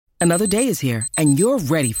Another day is here, and you're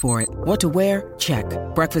ready for it. What to wear? Check.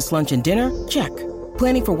 Breakfast, lunch, and dinner? Check.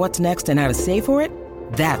 Planning for what's next and how to save for it?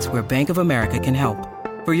 That's where Bank of America can help.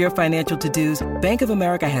 For your financial to-dos, Bank of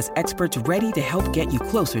America has experts ready to help get you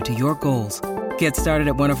closer to your goals. Get started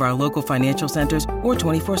at one of our local financial centers or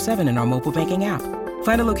 24/7 in our mobile banking app.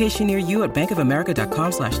 Find a location near you at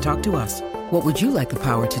bankofamerica.com/talktous. What would you like the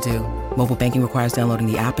power to do? Mobile banking requires downloading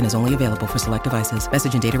the app and is only available for select devices.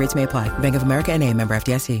 Message and data rates may apply. Bank of America N.A., member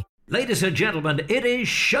FDIC. Ladies and gentlemen, it is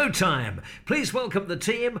showtime. Please welcome the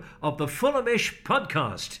team of the Fulhamish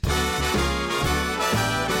podcast.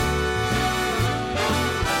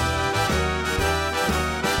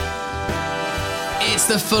 It's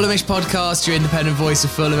the Fulhamish podcast, your independent voice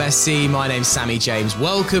of Fulham SC. My name's Sammy James.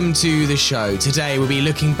 Welcome to the show. Today we'll be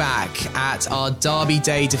looking back at our Derby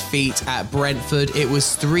Day defeat at Brentford. It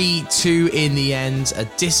was 3-2 in the end, a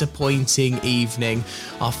disappointing evening.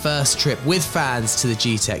 Our first trip with fans to the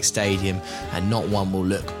GTEC Stadium, and not one we'll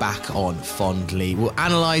look back on fondly. We'll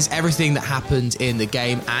analyse everything that happened in the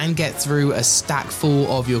game and get through a stack full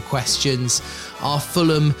of your questions. Our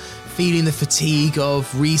Fulham feeling the fatigue of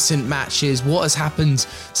recent matches, what has happened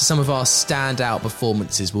to some of our standout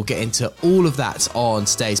performances. We'll get into all of that on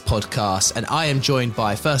today's podcast. And I am joined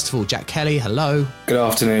by, first of all, Jack Kelly. Hello. Good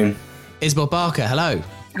afternoon. Isabel Barker. Hello.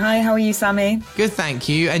 Hi, how are you, Sammy? Good, thank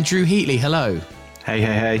you. And Drew Heatley. Hello.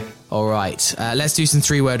 Hey. All right, let's do some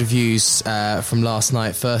three-word reviews from last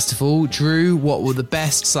night. First of all, Drew, what were the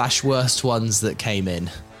best/worst ones that came in?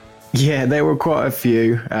 Yeah, there were quite a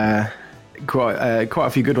few. Quite a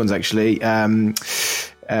few good ones, actually. On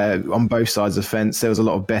both sides of the fence, there was a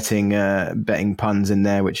lot of betting puns in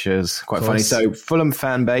there, which was quite funny. So, Fulham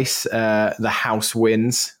fan base, the house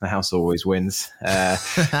wins. The house always wins.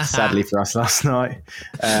 Sadly for us last night.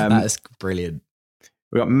 That is brilliant.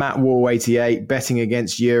 We got Matt Wall 88 betting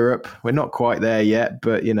against Europe. We're not quite there yet,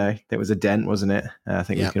 but there was a dent, wasn't it? I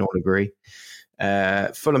think we can all agree.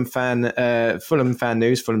 Fulham fan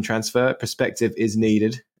news, Fulham transfer perspective is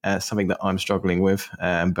needed. Something that I'm struggling with,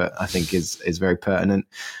 but I think is very pertinent.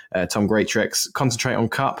 Tom Greatrex, concentrate on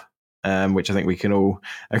cup, which I think we can all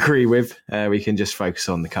agree with. We can just focus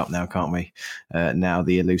on the cup now, can't we? Now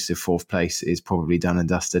the elusive fourth place is probably done and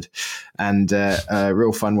dusted. And a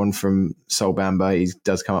real fun one from Sol Bamba. He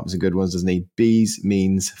does come up with some good ones, doesn't he? Bees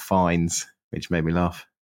means fines, which made me laugh.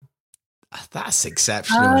 That's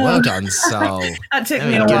exceptional. Well done, Sol. That took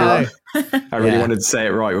me a while. I really wanted to say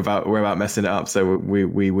it right without messing it up, so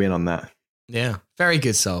we win on that. Yeah, very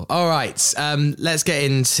good, Sol. All right, let's get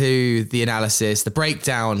into the analysis, the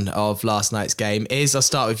breakdown of last night's game. I'll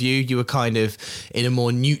start with you. You were kind of in a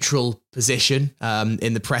more neutral position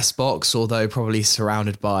in the press box, although probably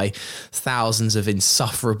surrounded by thousands of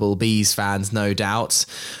insufferable Bees fans, no doubt.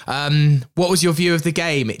 What was your view of the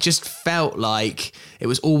game? It just felt like it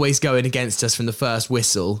was always going against us from the first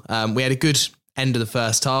whistle. We had a good end of the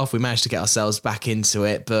first half. We managed to get ourselves back into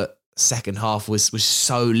it, but second half was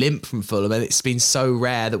so limp from Fulham, and it's been so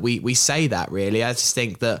rare that we say that, really. I just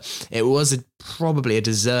think that it was probably a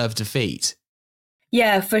deserved defeat.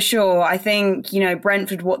 Yeah, for sure. I think,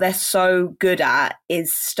 Brentford, what they're so good at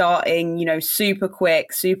is starting, super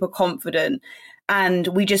quick, super confident. And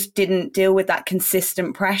we just didn't deal with that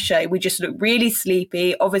consistent pressure. We just looked really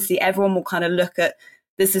sleepy. Obviously, everyone will kind of look at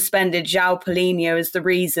the suspended João Palhinha as the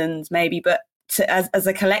reasons, maybe, but as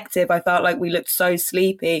a collective, I felt like we looked so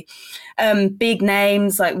sleepy. Big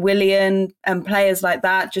names like Willian and players like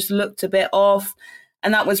that just looked a bit off.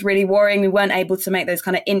 And that was really worrying. We weren't able to make those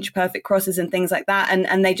kind of inch perfect crosses and things like that.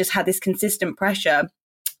 And they just had this consistent pressure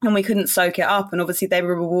and we couldn't soak it up. And obviously they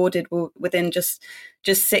were rewarded within just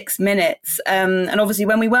 6 minutes. And obviously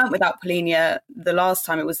when we weren't without Palhinha the last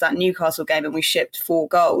time, it was that Newcastle game and we shipped 4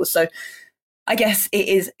 goals. So I guess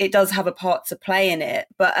it does have a part to play in it.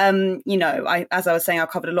 But, as I was saying, I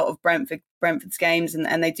covered a lot of Brentford's games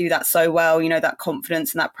and they do that so well, that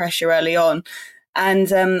confidence and that pressure early on.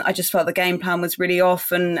 And I just felt the game plan was really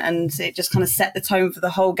off and it just kind of set the tone for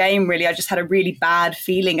the whole game, really. I just had a really bad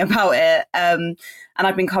feeling about it. And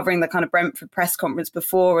I've been covering the kind of Brentford press conference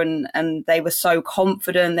before and they were so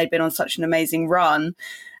confident. They'd been on such an amazing run.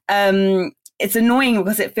 It's annoying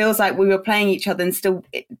because it feels like we were playing each other and still,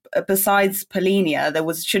 besides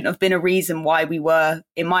Palhinha, shouldn't have been a reason why we were,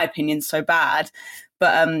 in my opinion, so bad.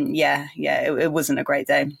 But it wasn't a great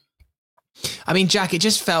day. I mean, Jack, it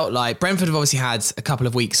just felt like Brentford have obviously had a couple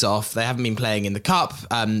of weeks off. They haven't been playing in the Cup.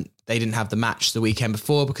 They didn't have the match the weekend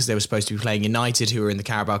before because they were supposed to be playing United, who were in the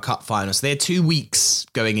Carabao Cup final. So they had 2 weeks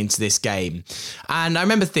going into this game. And I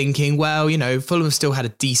remember thinking, well, you know, Fulham have still had a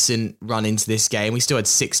decent run into this game. We still had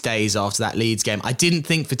 6 days after that Leeds game. I didn't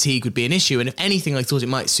think fatigue would be an issue. And if anything, I thought it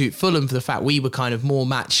might suit Fulham for the fact we were kind of more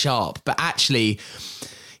match sharp. But actually,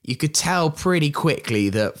 you could tell pretty quickly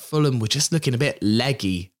that Fulham were just looking a bit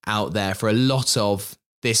leggy out there for a lot of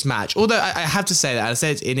this match. Although I have to say that, I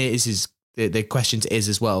said in it is the question to Iz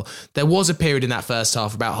as well, there was a period in that first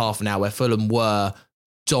half, about half an hour, where Fulham were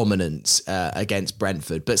dominant against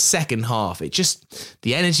Brentford. But second half,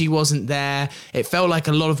 the energy wasn't there. It felt like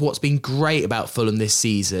a lot of what's been great about Fulham this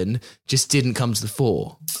season just didn't come to the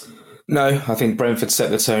fore. No, I think Brentford set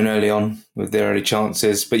the tone early on with their early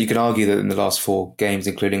chances, but you can argue that in the last 4 games,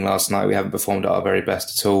 including last night, we haven't performed at our very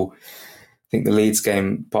best at all. I think the Leeds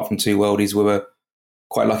game, apart from 2 worldies, we were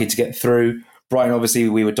quite lucky to get through. Brighton, obviously,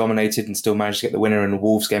 we were dominated and still managed to get the winner. In the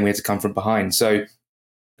Wolves game, we had to come from behind. So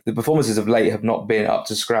the performances of late have not been up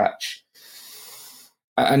to scratch.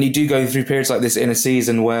 And you do go through periods like this in a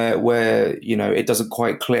season where you know, it doesn't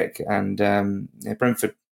quite click. And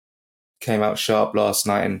Brentford came out sharp last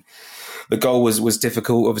night, and the goal was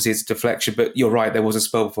difficult. Obviously, it's a deflection, but you're right. There was a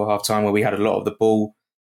spell before half time where we had a lot of the ball.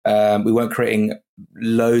 We weren't creating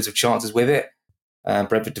loads of chances with it.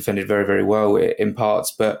 Brentford defended very, very well in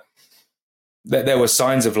parts, but there were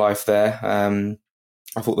signs of life there.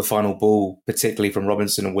 I thought the final ball, particularly from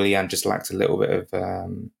Robinson and Willian, just lacked a little bit of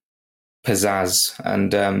pizzazz.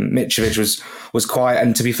 And Mitrovic was quiet.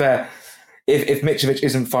 And to be fair, if Mitrovic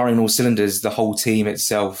isn't firing all cylinders, the whole team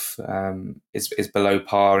itself is below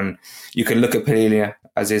par. And you can look at Palhinha,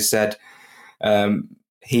 as is said.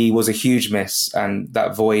 He was a huge miss, and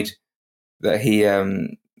that void that he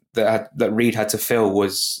that Reid had to fill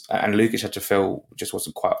and Lukic had to fill just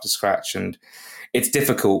wasn't quite up to scratch, and it's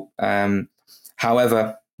difficult.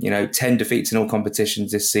 However, you know, 10 defeats in all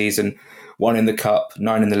competitions this season, 1 in the Cup,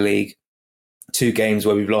 9 in the league, 2 games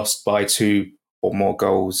where we've lost by 2 or more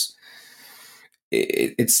goals.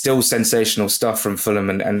 It's still sensational stuff from Fulham,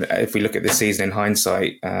 and if we look at this season in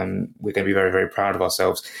hindsight, we're going to be very, very proud of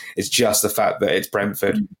ourselves. It's just the fact that it's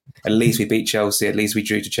Brentford. At least we beat Chelsea. At least we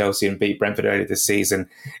drew to Chelsea and beat Brentford earlier this season.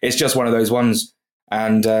 It's just one of those ones,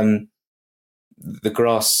 and the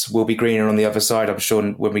grass will be greener on the other side, I'm sure,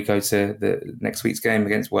 when we go to the next week's game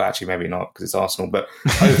against, well, actually maybe not because it's Arsenal, but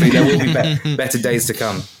hopefully there will be better days to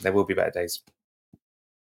come. There will be better days.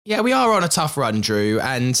 Yeah, we are on a tough run, Drew.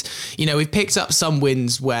 And, you know, we've picked up some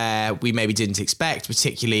wins where we maybe didn't expect,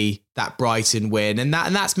 particularly that Brighton win. And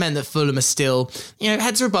that's meant that Fulham are still, you know,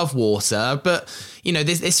 heads are above water. But, you know,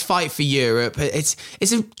 this fight for Europe, it's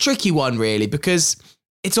a tricky one, really, because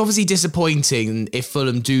it's obviously disappointing if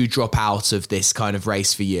Fulham do drop out of this kind of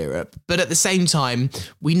race for Europe. But at the same time,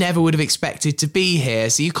 we never would have expected to be here.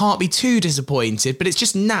 So you can't be too disappointed. But it's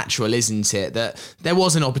just natural, isn't it, that there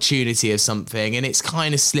was an opportunity of something and it's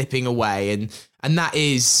kind of slipping away. And that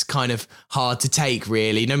is kind of hard to take,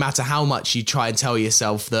 really, no matter how much you try and tell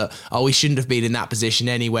yourself that, oh, we shouldn't have been in that position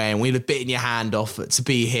anyway, and we'd have bitten your hand off to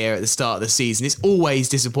be here at the start of the season. It's always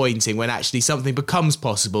disappointing when actually something becomes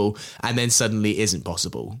possible and then suddenly isn't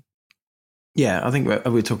possible. Yeah, I think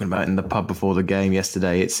we were talking about in the pub before the game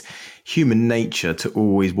yesterday. It's human nature to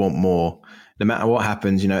always want more. No matter what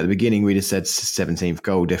happens, you know, at the beginning we'd have said 17th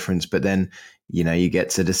goal difference, but then, you know, you get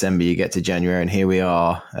to December, you get to January, and here we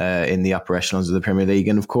are in the upper echelons of the Premier League.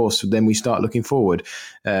 And of course, then we start looking forward.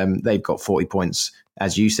 They've got 40 points,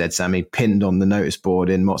 as you said, Sammy, pinned on the notice board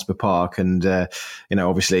in Motspur Park. And, you know,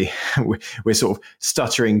 obviously we're sort of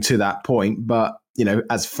stuttering to that point. But, you know,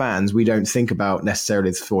 as fans, we don't think about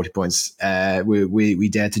necessarily the 40 points. We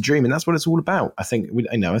dare to dream, and that's what it's all about. I think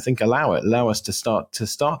allow us to start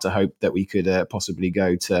to hope that we could possibly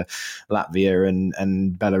go to Latvia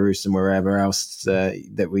and Belarus and wherever else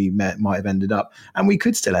that we might have ended up, and we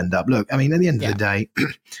could still end up. Look, I mean, at the end of the day,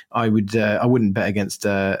 I wouldn't bet against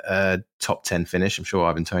a top 10 finish. I'm sure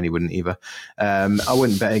Ivan Toney wouldn't either. I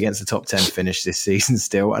wouldn't bet against a top 10 finish this season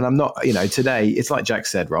still, and I'm not. You know, today it's like Jack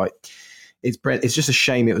said, right? It's just a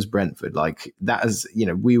shame it was Brentford. Like that, as you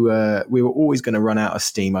know, we were always going to run out of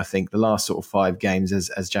steam. I think the last sort of 5 games,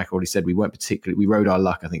 as Jack already said, we rode our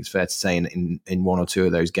luck. I think it's fair to say in 1 or 2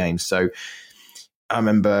 of those games. So I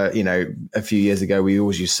remember, you know, a few years ago, we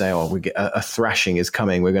always used to say, "Oh, we get a thrashing is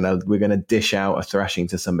coming. We're gonna dish out a thrashing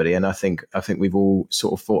to somebody." And I think we've all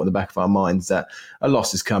sort of thought in the back of our minds that a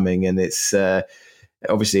loss is coming, and it's.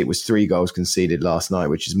 Obviously, it was 3 goals conceded last night,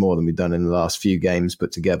 which is more than we've done in the last few games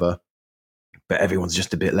put together. everyone's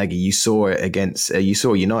just a bit leggy. You saw it you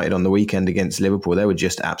saw United on the weekend against Liverpool. They were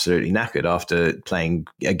just absolutely knackered after playing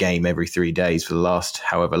a game every 3 days for the last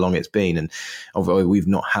however long it's been. And although we've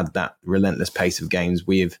not had that relentless pace of games,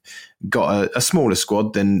 we've got a smaller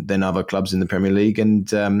squad than other clubs in the Premier League,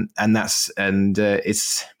 and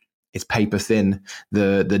it's paper thin.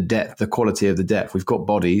 The depth, the quality of the depth. We've got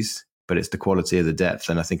bodies, but it's the quality of the depth,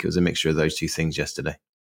 and I think it was a mixture of those two things yesterday.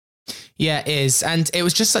 Yeah, it is. And it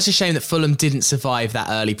was just such a shame that Fulham didn't survive that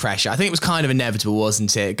early pressure. I think it was kind of inevitable,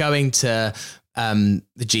 wasn't it? Going to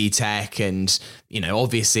the G-Tech and,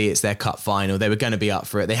 obviously it's their cup final. They were going to be up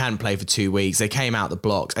for it. They hadn't played for 2 weeks. They came out the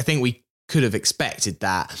blocks. I think we could have expected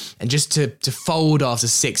that. And just to fold after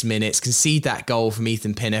 6 minutes, concede that goal from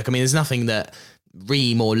Ethan Pinnock. I mean, there's nothing that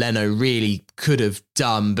Ream or Leno really could have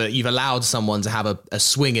done, but you've allowed someone to have a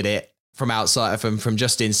swing at it from outside, from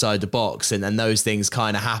just inside the box, and those things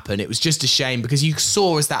kind of happen. It was just a shame because you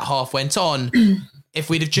saw as that half went on, if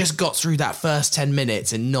we'd have just got through that first 10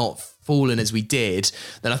 minutes and not fallen as we did,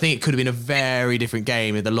 then I think it could have been a very different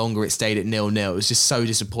game the longer it stayed at 0-0. It was just so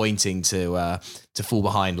disappointing to fall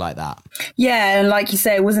behind like that. Yeah, and like you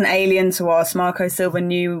say, it wasn't alien to us. Marco Silva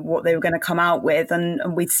knew what they were going to come out with, and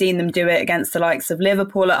we'd seen them do it against the likes of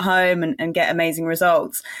Liverpool at home and get amazing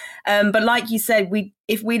results. But like you said,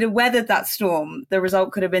 if we'd have weathered that storm, the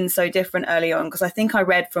result could have been so different early on, because I think I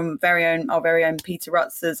read from our very own Peter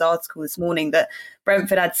Rutz's article this morning that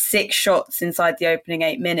Brentford had 6 shots inside the opening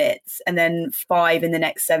 8 minutes and then 5 in the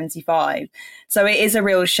next 75. So it is a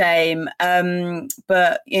real shame.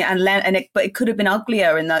 But it could have been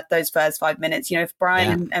uglier in those first 5 minutes. If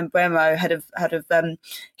Brian and Mbeumo had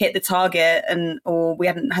hit the target, or we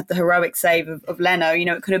hadn't had the heroic save of Leno,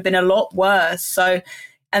 it could have been a lot worse. So.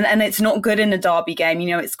 And it's not good in a derby game.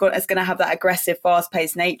 It's going to have that aggressive,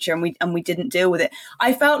 fast-paced nature, and we didn't deal with it.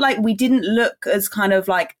 I felt like we didn't look as kind of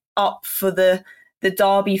like up for the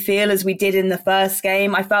derby feel as we did in the first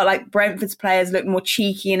game. I felt like Brentford's players looked more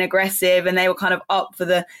cheeky and aggressive, and they were kind of up for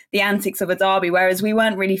the antics of a derby, whereas we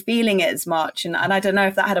weren't really feeling it as much. And I don't know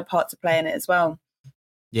if that had a part to play in it as well.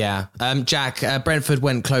 Yeah. Jack, Brentford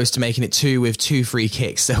went close to making it 2 with 2 free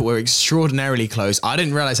kicks that were extraordinarily close. I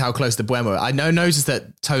didn't realise how close the Mbeumo. I noticed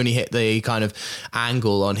that Tony hit the kind of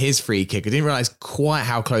angle on his free kick. I didn't realise quite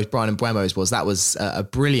how close Brian Mbeumo's was. That was a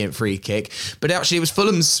brilliant free kick. But actually, it was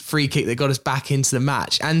Fulham's free kick that got us back into the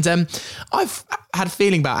match. And I've had a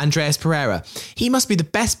feeling about Andreas Pereira. He must be the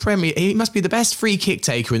best free kick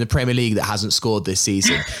taker in the Premier League that hasn't scored this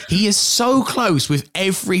season. He is so close with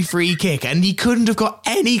every free kick, and he couldn't have got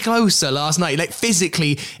any closer last night. Like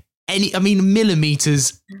physically,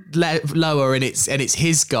 millimeters lower, and it's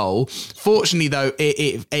his goal. Fortunately, though,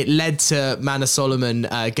 it led to Mana Solomon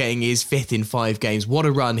getting his 5th in 5 games. What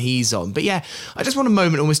a run he's on! But yeah, I just want a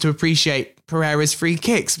moment almost to appreciate Pereira's free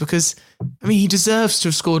kicks, because he deserves to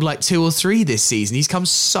have scored like 2 or 3 this season. He's come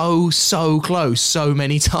so close so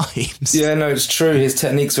many times. Yeah, no, it's true. His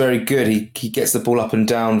technique's very good. He gets the ball up and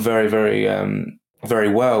down very, very, very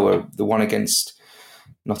well. The one against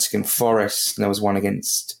Nottingham Forest, and there was one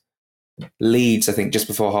against Leeds, I think, just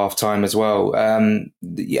before half time as well.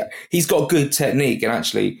 Yeah, he's got good technique, and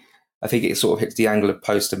actually, I think it sort of hits the angle of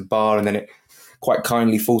post and bar, and then it quite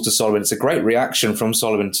kindly falls to Solomon. It's a great reaction from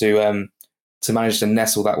Solomon to manage to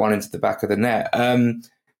nestle that one into the back of the net.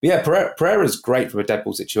 Yeah, Pereira's great from a dead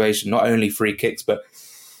ball situation, not only free kicks, but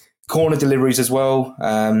corner deliveries as well.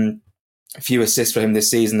 A few assists for him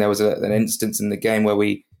this season. There was an instance in the game where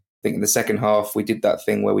I think in the second half, we did that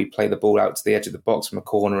thing where we play the ball out to the edge of the box from a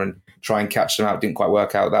corner and try and catch them out. Didn't quite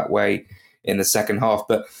work out that way in the second half.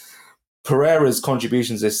 But Pereira's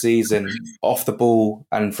contributions this season off the ball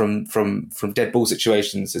and from dead ball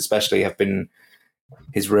situations especially have been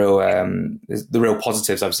the real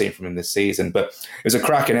positives I've seen from him this season. But it was a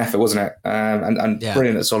cracking effort, wasn't it? And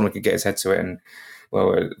brilliant that Solomon could get his head to it and,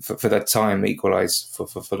 well, for that time, equalise for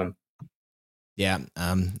Fulham. Yeah,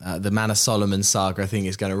 the Mana Solomon saga, I think,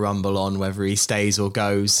 is going to rumble on whether he stays or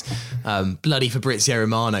goes. Bloody Fabrizio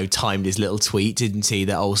Romano timed his little tweet, didn't he,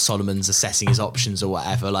 that Solomon's assessing his options or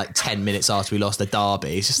whatever, like 10 minutes after we lost the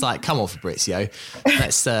derby. It's just like, come on, Fabrizio,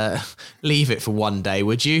 let's leave it for one day,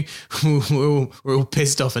 would you? We're all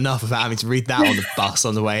pissed off enough about having to read that on the bus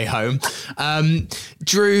on the way home.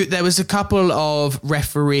 Drew, there was a couple of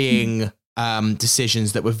refereeing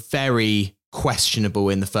decisions that were very questionable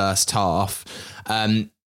in the first half.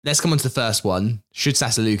 Let's come on to the first one. Should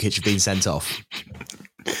Sasa Lukic have been sent off?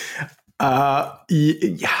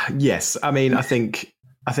 Yes. I mean, I think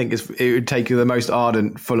it would take the most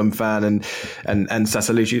ardent Fulham fan and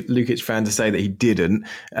Sasa Lukic fan to say that he didn't.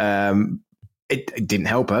 It didn't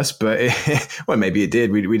help us, but well, maybe it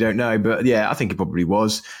did. We don't know. But yeah, I think it probably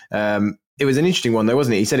was. It was an interesting one, though,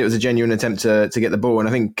 wasn't it? He said it was a genuine attempt to get the ball, and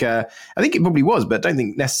I think it probably was, but I don't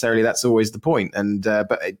think necessarily that's always the point. And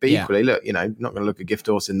but equally, look, not going to look a gift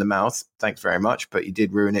horse in the mouth. Thanks very much, but you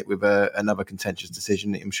did ruin it with another contentious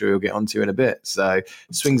decision that I'm sure you'll get onto in a bit. So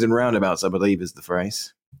swings and roundabouts, I believe, is the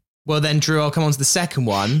phrase. Well, then, Drew, I'll come on to the second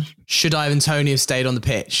one. Should Ivan Toney have stayed on the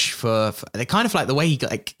pitch for kind of like the way he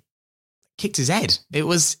kicked his head? It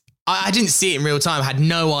was. I didn't see it in real time. I had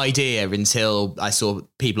no idea until I saw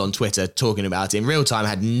people on Twitter talking about it. In real time, I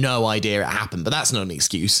had no idea it happened, but that's not an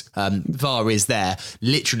excuse. VAR is there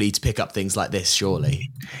literally to pick up things like this,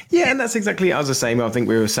 surely. Yeah, and that's exactly as I was saying. I think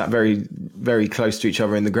we were sat very, very close to each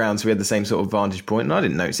other in the ground, so we had the same sort of vantage point, and I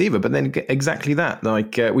didn't notice either. But then exactly that,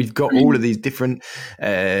 we've got all of these different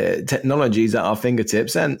technologies at our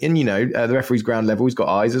fingertips, and the referee's ground level, he's got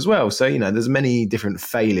eyes as well. So there's many different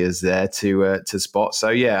failures there to spot. So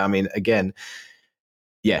yeah, I mean, again,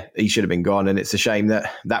 yeah, he should have been gone, and it's a shame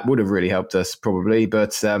that would have really helped us probably.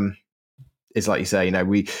 But it's like you say,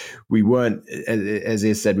 we weren't, as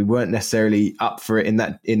he said, we weren't necessarily up for it in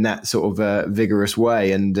that sort of vigorous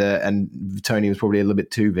way, and Toney was probably a little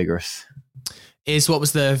bit too vigorous. What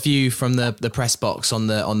was the view from the press box on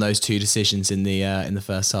those two decisions in the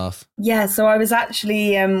first half? Yeah, so I was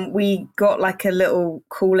actually we got like a little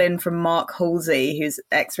call in from Mark Halsey, who's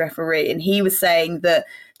ex-referee, and he was saying that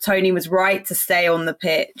Toney was right to stay on the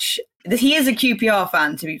pitch. He is a QPR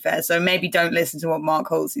fan, to be fair, so maybe don't listen to what Mark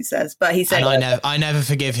Halsey says. But he said, and I never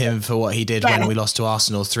forgive him for what he did when we lost to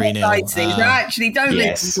Arsenal 3-0. So actually, don't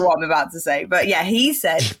listen to what I'm about to say. But yeah, he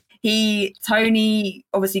said Toney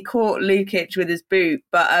obviously caught Lukic with his boot,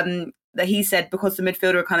 but that he said because the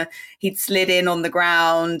midfielder he'd slid in on the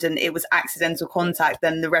ground and it was accidental contact,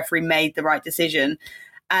 then the referee made the right decision.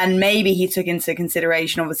 And maybe he took into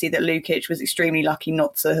consideration, obviously, that Lukic was extremely lucky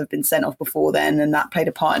not to have been sent off before then, and that played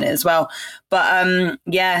a part in it as well. But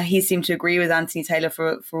yeah, he seemed to agree with Anthony Taylor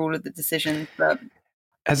for all of the decisions. But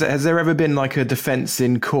Has there ever been like a defence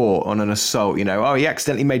in court on an assault? He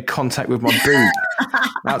accidentally made contact with my boot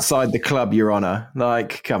outside the club, Your Honour.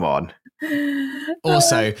 Like, come on.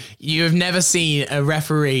 Also, you have never seen a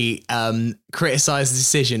referee criticise the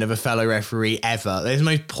decision of a fellow referee ever. It's the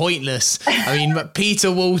most pointless. I mean,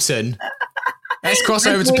 Peter Walton. Let's cross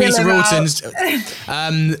over to Peter Walton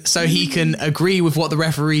so he can agree with what the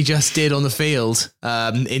referee just did on the field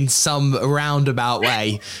in some roundabout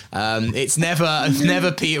way. It's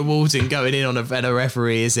never Peter Walton going in on a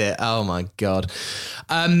referee, is it? Oh, my God.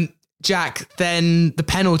 Jack, then the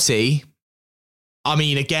penalty. I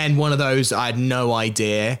mean, again, one of those I had no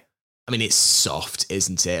idea. I mean, it's soft,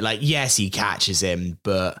 isn't it? Like, yes, he catches him,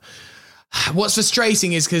 but what's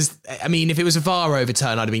frustrating is because, I mean, if it was a VAR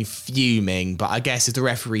overturn, I'd have been fuming. But I guess if the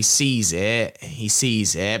referee sees it, he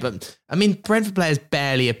sees it. But, I mean, Brentford players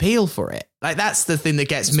barely appeal for it. Like, that's the thing that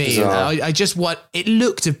gets me. It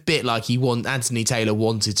looked a bit like Anthony Taylor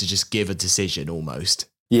wanted to just give a decision almost.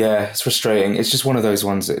 Yeah, it's frustrating. It's just one of those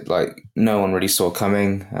ones that no one really saw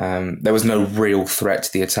coming. There was no real threat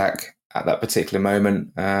to the attack at that particular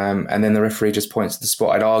moment. And then the referee just points to the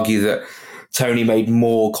spot. I'd argue that Toney made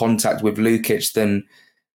more contact with Lukic than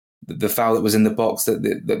the foul that was in the box that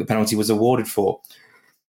the penalty was awarded for.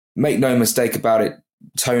 Make no mistake about it,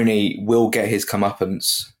 Toney will get his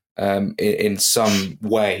comeuppance in some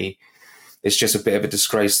way. It's just a bit of a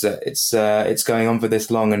disgrace that it's going on for this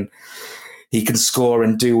long, and he can score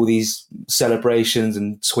and do all these celebrations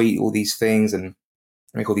and tweet all these things and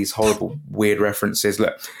make all these horrible, weird references.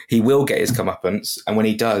 Look, he will get his comeuppance, and when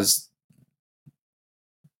he does,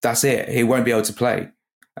 that's it. He won't be able to play.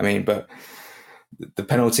 I mean, but the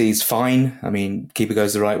penalty's fine. I mean, keeper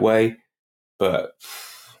goes the right way, but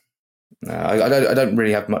I don't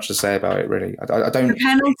really have much to say about it, really. I don't. The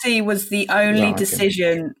penalty was the only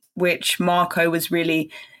decision which Marco was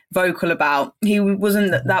really vocal about. He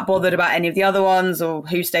wasn't that bothered about any of the other ones or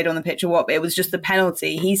who stayed on the pitch or what, but it was just the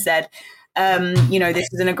penalty. He said, this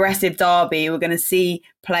is an aggressive derby. We're going to see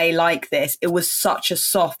play like this. It was such a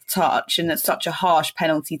soft touch and it's such a harsh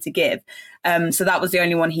penalty to give. So that was the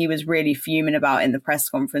only one he was really fuming about in the press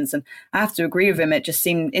conference. And I have to agree with him. It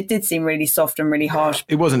did seem really soft and really harsh.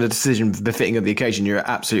 It wasn't a decision befitting of the occasion. You're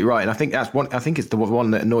absolutely right. And I think it's the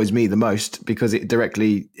one that annoys me the most because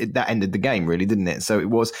that ended the game really, didn't it? So it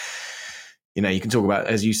was, you can talk about,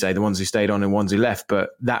 as you say, the ones who stayed on and ones who left,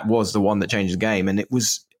 but that was the one that changed the game. And it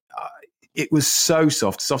was so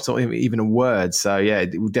soft, not even a word. So yeah,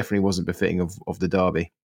 it definitely wasn't befitting of the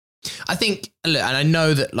derby. I think, and I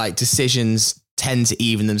know that decisions tend to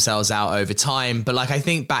even themselves out over time, but I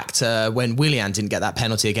think back to when Willian didn't get that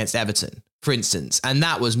penalty against Everton, for instance, and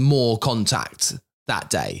that was more contact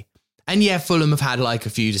that day. And yeah, Fulham have had like a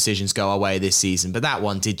few decisions go our way this season, but that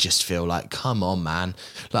one did just feel like, come on, man.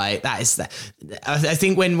 Like that is, I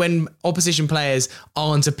think when opposition players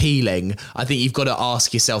aren't appealing, I think you've got to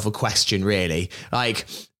ask yourself a question, really. Like,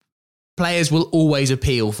 players will always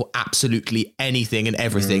appeal for absolutely anything and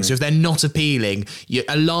everything. So if they're not appealing, your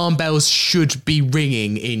alarm bells should be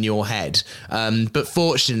ringing in your head. But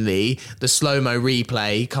fortunately, the slow-mo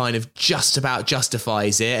replay kind of just about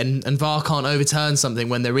justifies it, and VAR can't overturn something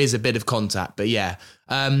when there is a bit of contact. But yeah,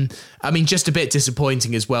 I mean, just a bit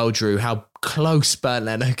disappointing as well, Drew, how close Bernd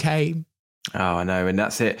Leno came. Oh, I know, and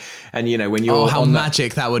that's it. And you know, when you're how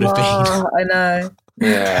magic that would have been. I know.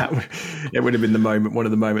 Yeah, it would have been one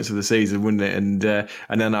of the moments of the season, wouldn't it? And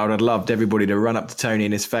then I would have loved everybody to run up to Tony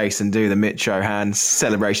in his face and do the Mitcho hands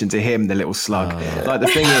celebration to him, the little slug. Like, the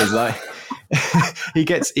thing is, like, he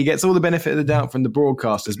gets all the benefit of the doubt from the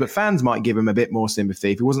broadcasters, but fans might give him a bit more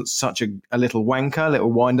sympathy if he wasn't such a little wanker,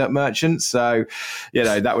 little wind-up merchant. So, you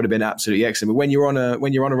know, that would have been absolutely excellent. But when you're on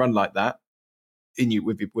a run like that,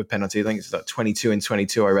 with penalty, I think it's like 22 and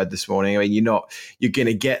 22. I read this morning. I mean, you're going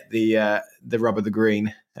to get the rub of the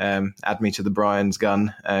green. Add me to the Brian's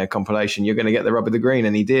gun compilation. You're going to get the rub of the green,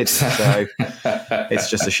 and he did. So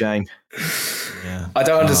it's just a shame. Yeah. I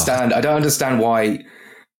don't understand. I don't understand why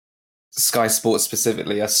Sky Sports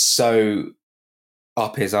specifically are so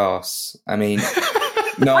up his arse. I mean,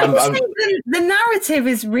 no, the narrative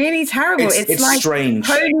is really terrible. It's like strange.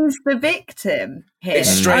 Tony's the victim here. It's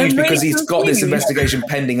strange because he's got this investigation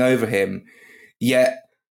pending over him, yet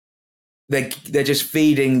they're just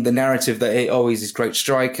feeding the narrative that he's this great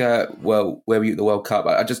striker. Well, where were you at the World Cup?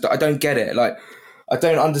 I don't get it. Like, I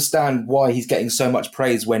don't understand why he's getting so much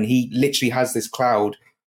praise when he literally has this cloud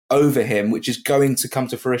over him, which is going to come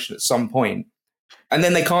to fruition at some point, and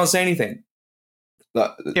then they can't say anything.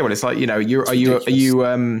 Yeah, well, it's like, you know, are you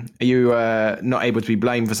not able to be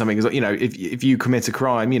blamed for something? Because, you know, if you commit a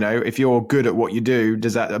crime, you know, if you're good at what you do,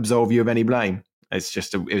 does that absolve you of any blame?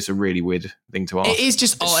 It's a really weird thing to ask. It is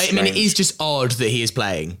just odd. I mean, it is just odd that he is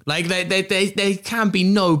playing. Like, there can be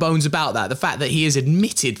no bones about that. The fact that he has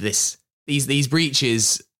admitted these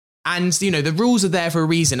breaches. And, you know, the rules are there for a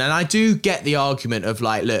reason. And I do get the argument of,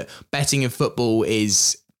 like, look, betting in football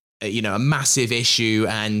is, you know, a massive issue,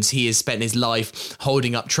 and he has spent his life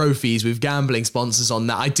holding up trophies with gambling sponsors on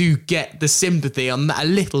that. I do get the sympathy on that a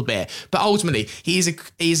little bit, but ultimately he's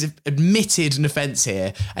admitted an offence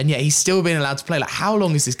here, and yet he's still being allowed to play. Like, how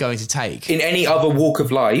long is this going to take? In any other walk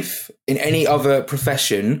of life, in any other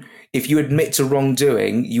profession, if you admit to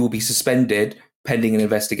wrongdoing, you will be suspended pending an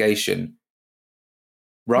investigation.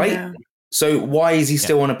 Right? Yeah. So why is he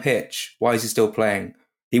still on a pitch? Why is he still playing?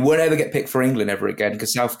 He won't ever get picked for England ever again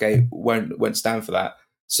because Southgate won't stand for that.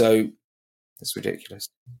 So it's ridiculous.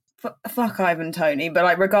 Fuck Ivan Toney. But,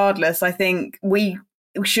 like, regardless, I think we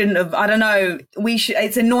shouldn't have. I don't know.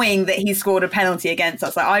 It's annoying that he scored a penalty against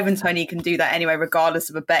us. Like, Ivan Toney can do that anyway, regardless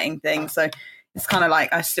of a betting thing. So it's kind of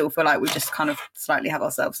like, I still feel like we just kind of slightly have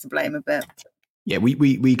ourselves to blame a bit. Yeah,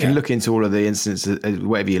 we can look into all of the incidents,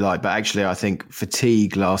 whatever you like. But actually, I think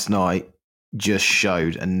fatigue last night just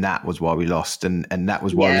showed, and that was why we lost, and that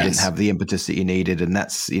was why we didn't have the impetus that you needed, and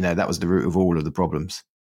that's, you know, that was the root of all of the problems.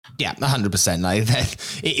 Yeah, 100%. Like,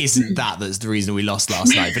 it isn't that's the reason we lost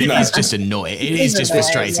last night, but it is just annoying. It is just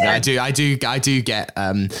frustrating. Yeah. I do get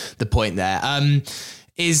the point there.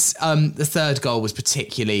 The third goal was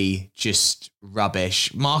particularly just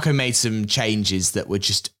rubbish. Marco made some changes that were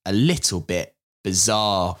just a little bit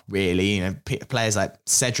bizarre, really. You know, players like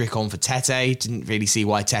Cedric on for Tete, didn't really see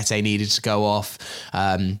why Tete needed to go off.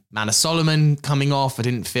 Manor Solomon coming off, I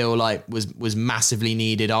didn't feel like was massively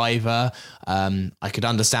needed either. I could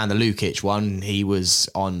understand the Lukic one. He was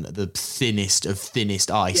on the thinnest of thinnest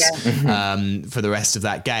ice for the rest of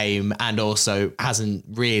that game, and also hasn't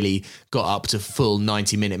really got up to full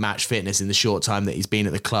 90-minute match fitness in the short time that he's been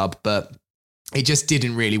at the club. But it just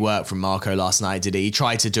didn't really work from Marco last night, did he? He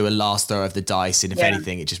tried to do a last throw of the dice, and if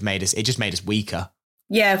anything, it just made us weaker.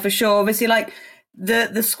 Yeah, for sure. Obviously, like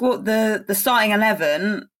the squad, the starting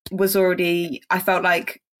 11 was already, I felt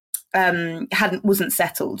like, wasn't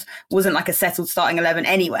settled. Wasn't like a settled starting 11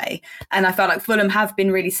 anyway. And I felt like Fulham have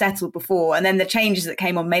been really settled before, and then the changes that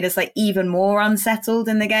came on made us like even more unsettled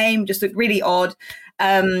in the game. Just looked really odd.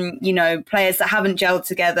 You know, players that haven't gelled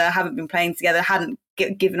together, haven't been playing together, hadn't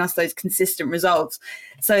given us those consistent results.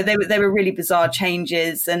 So they were really bizarre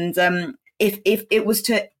changes. And if it was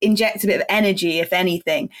to inject a bit of energy, if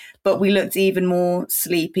anything, but we looked even more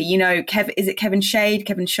sleepy. You know, Kevin Shard,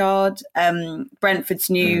 Brentford's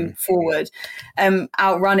new forward,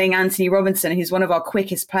 outrunning Anthony Robinson, who's one of our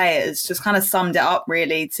quickest players, just kind of summed it up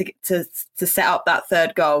really to set up that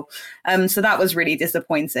third goal. So that was really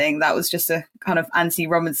disappointing. That was just a kind of Anthony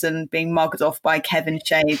Robinson being mugged off by Kevin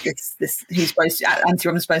Shade. Anthony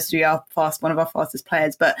Robinson's supposed to be one of our fastest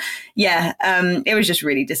players, but yeah, it was just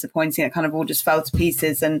really disappointing. It kind of all just fell to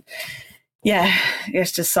pieces, and yeah,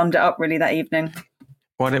 it's just summed it up really that evening.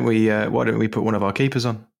 Why don't we put one of our keepers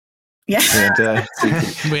on? Yeah,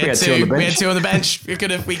 we had two on the bench. We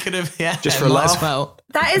could have, yeah, just for a laugh. Well.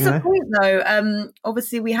 That is a point, though.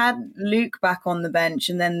 Obviously, we had Luke back on the bench,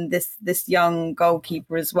 and then this young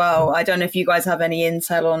goalkeeper as well. I don't know if you guys have any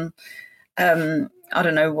intel on. I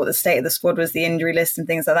don't know what the state of the squad was, the injury list and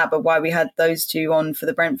things like that, but why we had those two on for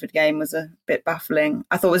the Brentford game was a bit baffling.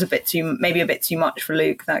 I thought it was maybe a bit too much for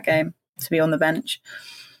Luke that game to be on the bench.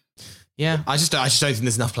 Yeah, I just don't think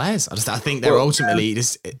there's enough players. I think there ultimately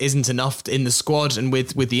just isn't enough in the squad, and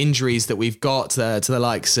with the injuries that we've got to the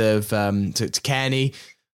likes of to Kearney,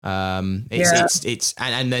 it's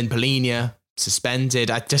and then Polina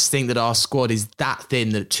suspended. I just think that our squad is that thin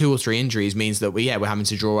that 2 or 3 injuries means that we're having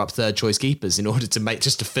to draw up third choice keepers in order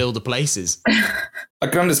to fill the places. I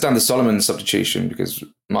can understand the Solomon substitution because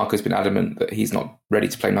Marco's been adamant that he's not ready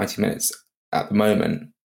to play 90 minutes at the moment.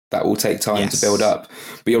 That will take time to build up.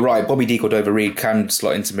 But you're right, Bobby De Cordova-Reid can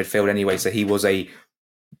slot into midfield anyway, so he was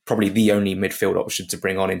probably the only midfield option to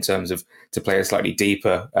bring on in terms of to play a slightly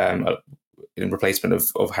deeper in replacement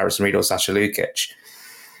of Harrison Reed or Sasha Lukic.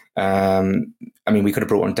 I mean, we could have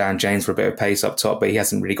brought on Dan James for a bit of pace up top, but he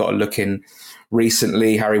hasn't really got a look in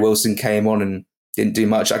recently. Harry Wilson came on and didn't do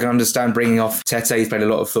much. I can understand bringing off Tete. He's played a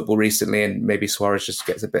lot of football recently, and maybe Suarez just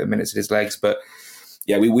gets a bit of minutes at his legs. But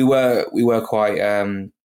yeah, we were quite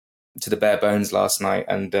to the bare bones last night,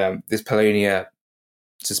 and this Polina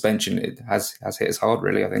suspension, it has hit us hard,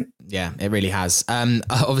 really, I think. Yeah, it really has.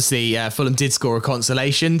 Obviously, Fulham did score a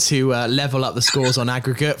consolation to level up the scores on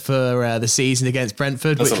aggregate for the season against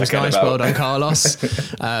Brentford, which was nice. Well done, Carlos.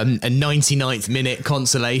 A 99th minute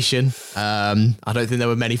consolation. I don't think there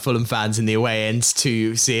were many Fulham fans in the away end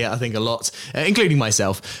to see it. I think a lot, including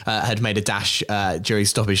myself, had made a dash during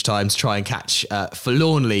stoppage time to try and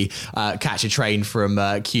forlornly catch a train from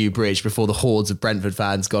Kew Bridge before the hordes of Brentford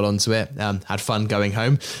fans got onto it. Had fun going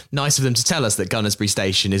home. Nice of them to tell us that Gunnersbury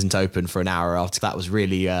Station isn't open for an hour after. That was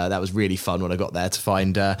really fun when I got there to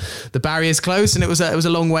find the barriers closed, and it was a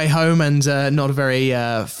long way home, and not a very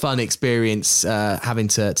fun experience having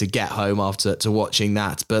to get home after watching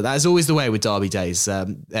that. But that's always the way with derby days.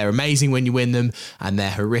 They're amazing when you win them, and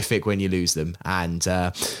they're horrific when you lose them. And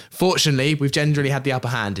fortunately, we've generally had the upper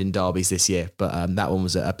hand in derbies this year, but that one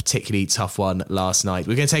was a particularly tough one last night.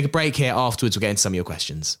 We're going to take a break here. Afterwards, we'll get into some of your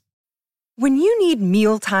questions. When you need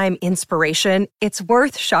mealtime inspiration, it's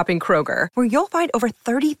worth shopping Kroger, where you'll find over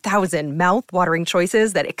 30,000 mouth-watering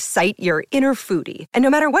choices that excite your inner foodie. And no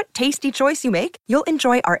matter what tasty choice you make, you'll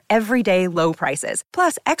enjoy our everyday low prices,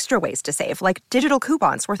 plus extra ways to save, like digital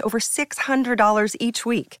coupons worth over $600 each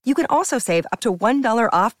week. You can also save up to $1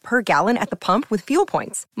 off per gallon at the pump with fuel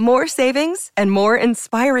points. More savings and more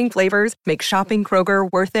inspiring flavors make shopping Kroger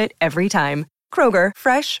worth it every time. Kroger,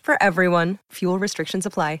 fresh for everyone. Fuel restrictions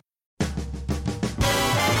apply.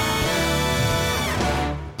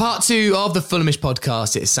 Part 2 of the Fulhamish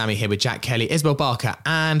podcast. It's Sammy here with Jack Kelly, Isabel Barker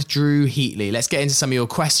and Drew Heatley. Let's get into some of your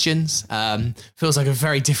questions. Feels like a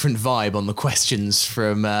very different vibe on the questions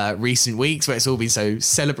from recent weeks where it's all been so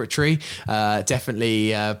celebratory.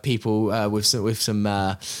 Definitely people with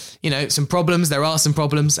some some problems. There are some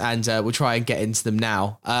problems, and we'll try and get into them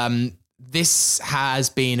now. This has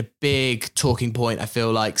been a big talking point, I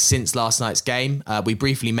feel like, since last night's game. We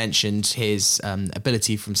briefly mentioned his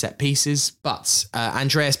ability from set pieces, but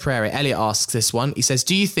Andreas Pereira, Elliot asks this one. He says,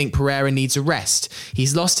 do you think Pereira needs a rest?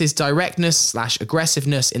 He's lost his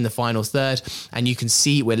directness/aggressiveness in the final third, and you can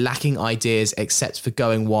see we're lacking ideas except for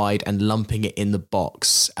going wide and lumping it in the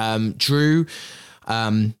box. Drew,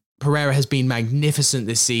 Pereira has been magnificent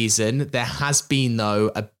this season. There has been,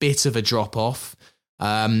 though, a bit of a drop-off.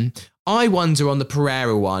 I wonder on the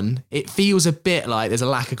Pereira one, it feels a bit like there's a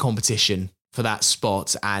lack of competition for that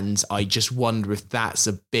spot, and I just wonder if that's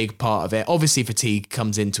a big part of it. Obviously, fatigue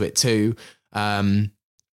comes into it too.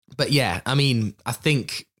 But yeah, I mean, I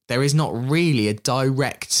think there is not really a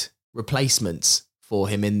direct replacement for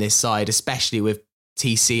him in this side, especially with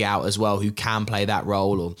TC out as well, who can play that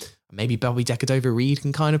role, or maybe Bobby De Cordova-Reid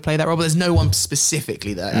can kind of play that role, but there's no one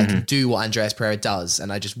specifically that can do what Andreas Pereira does,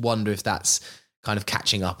 and I just wonder if that's kind of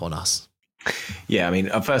catching up on us. Yeah, I mean,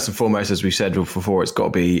 first and foremost, as we've said before, it's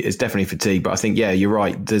definitely fatigue. But I think, yeah, you're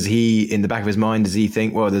right. Does he, in the back of his mind, does he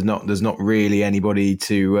think, well, there's not really anybody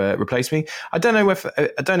to replace me? I don't know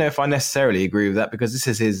if I necessarily agree with that, because this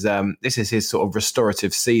is his sort of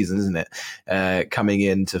restorative season, isn't it? Coming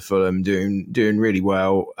into Fulham, doing really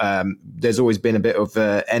well. There's always been a bit of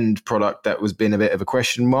end product that was been a bit of a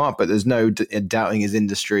question mark, but there's no doubting his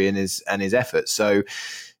industry and his efforts. So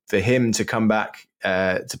for him to come back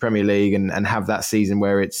to Premier League and have that season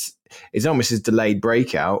where it's almost his delayed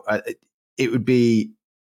breakout, it would be,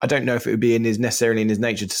 I don't know if it would be necessarily in his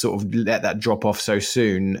nature to sort of let that drop off so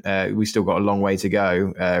soon. We still got a long way to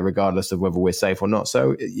go, regardless of whether we're safe or not.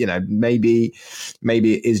 So, maybe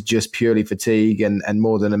it is just purely fatigue and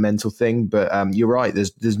more than a mental thing. But you're right.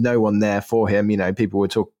 There's no one there for him. People were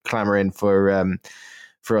clamoring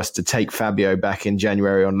for us to take Fabio back in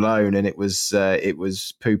January on loan, and it was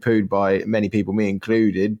poo-pooed by many people, me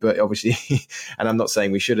included. But obviously, and I'm not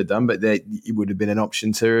saying we should have done, but it would have been an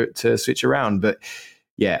option to switch around. But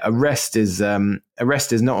yeah, a rest is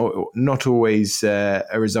not always a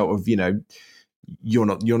result of you're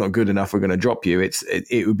not good enough, we're going to drop you.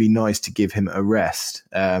 It would be nice to give him a rest.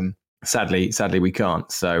 Sadly, we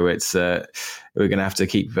can't. So it's we're going to have to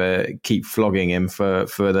keep flogging him for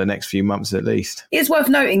the next few months at least. It's worth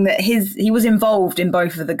noting that he was involved in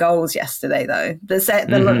both of the goals yesterday, though.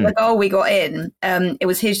 The goal we got in, it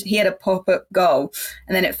was he had a pop-up goal,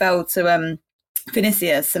 and then it fell to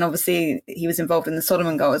Vinicius, and obviously he was involved in the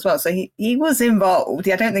Solomon goal as well. So he was involved.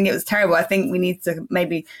 I don't think it was terrible. I think we need to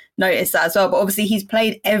maybe notice that as well. But obviously he's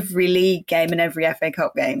played every league game and every FA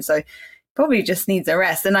Cup game, so probably just needs a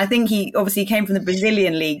rest. And I think he obviously came from the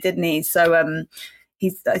Brazilian league, didn't he? So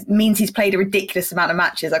it means he's played a ridiculous amount of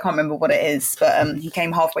matches. I can't remember what it is, but he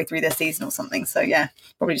came halfway through their season or something. So yeah,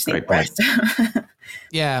 probably just need a rest.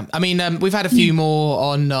 Yeah, I mean, we've had a few more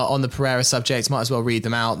on the Pereira subject. Might as well read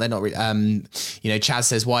them out. They're not, Chaz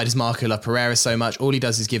says, why does Marco love Pereira so much? All he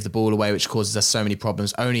does is give the ball away, which causes us so many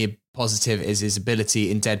problems. Only a positive is his ability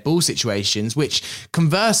in dead ball situations, which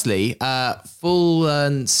conversely,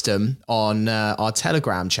 Fullenstum on our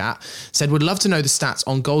Telegram chat said, would love to know the stats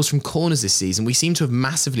on goals from corners this season. We seem to have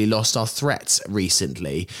massively lost our threats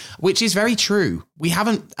recently, which is very true. We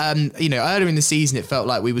haven't, earlier in the season, it felt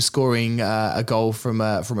like we were scoring a goal from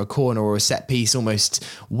a corner or a set piece almost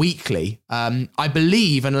weekly. I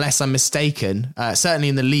believe, unless I'm mistaken, certainly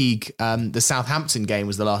in the league, the Southampton game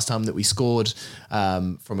was the last time that we scored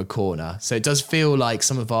from a corner. So it does feel like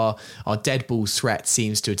some of our dead ball threat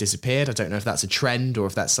seems to have disappeared. I don't know if that's a trend or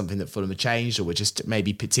if that's something that Fulham have changed, or we're just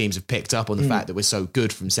maybe teams have picked up on the fact that we're so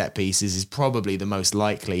good from set pieces is probably the most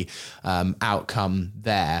likely outcome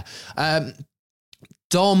there.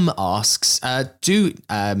 Dom asks, do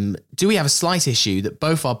we have a slight issue that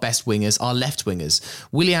both our best wingers are left wingers?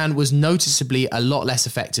 Willian was noticeably a lot less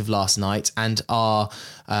effective last night, and our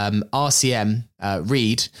RCM,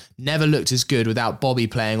 Reed, never looked as good without Bobby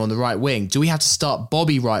playing on the right wing. Do we have to start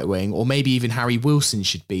Bobby right wing, or maybe even Harry Wilson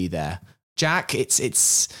should be there? Jack, it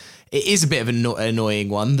is a bit of an annoying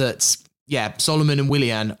one that, yeah, Solomon and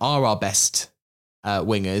Willian are our best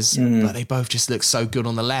wingers, but they both just look so good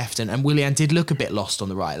on the left, and Willian did look a bit lost on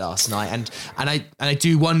the right last night, and I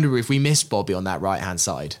do wonder if we missed Bobby on that right hand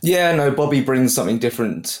side. Yeah, no, Bobby brings something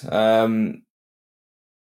different in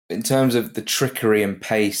terms of the trickery and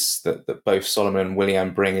pace that both Solomon and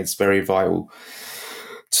Willian bring. It's very vital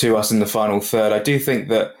to us in the final third. I do think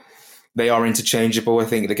that they are interchangeable. I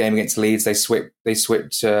think the game against Leeds, they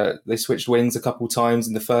switched wings a couple times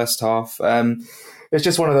in the first half. It's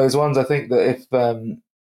just one of those ones. I think that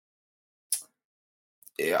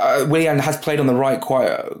if Willian has played on the right quite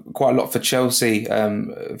a lot for Chelsea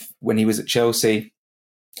when he was at Chelsea,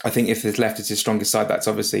 I think if his left is his strongest side, that's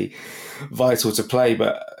obviously vital to play,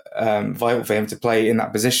 but vital for him to play in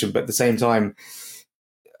that position. But at the same time,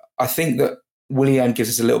 I think that Willian gives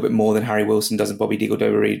us a little bit more than Harry Wilson does and Bobby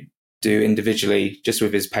Degoldo do individually, just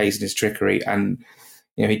with his pace and his trickery. And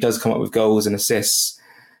he does come up with goals and assists.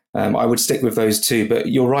 I would stick with those two, but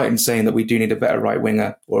you're right in saying that we do need a better right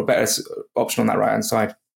winger or a better option on that right hand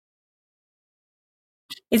side.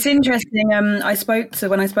 It's interesting. When I spoke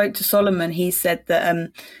to Solomon, he said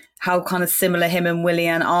that how kind of similar him and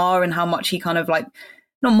Willian are, and how much he kind of like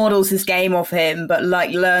not models his game off him, but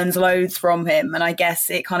like learns loads from him. And I guess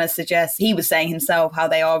it kind of suggests, he was saying himself, how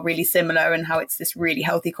they are really similar and how it's this really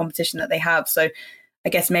healthy competition that they have. So I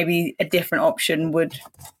guess maybe a different option would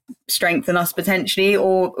strengthen us potentially,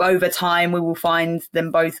 or over time we will find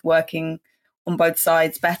them both working on both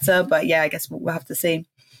sides better. But yeah, I guess we'll have to see.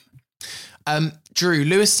 Drew,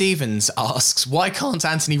 Lewis Stevens asks, why can't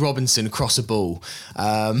Anthony Robinson cross a ball?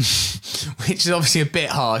 Which is obviously a bit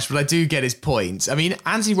harsh, but I do get his point. I mean,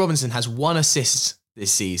 Anthony Robinson has 1 assist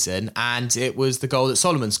this season, and it was the goal that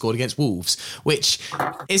Solomon scored against Wolves, which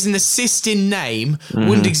is an assist in name.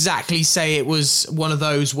 Wouldn't exactly say it was one of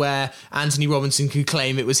those where Anthony Robinson could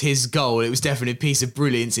claim it was his goal. It was definitely a piece of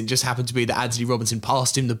brilliance. It just happened to be that Anthony Robinson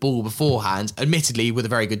passed him the ball beforehand, admittedly with a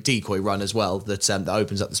very good decoy run as well that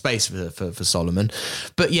opens up the space for Solomon.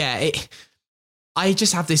 But yeah, I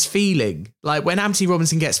just have this feeling, like when Anthony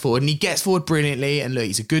Robinson gets forward, and he gets forward brilliantly, and look,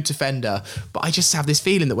 he's a good defender, but I just have this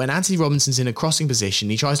feeling that when Anthony Robinson's in a crossing position,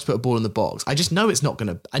 he tries to put a ball in the box, I just know it's not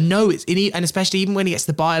going to, and especially even when he gets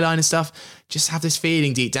the byline and stuff, just have this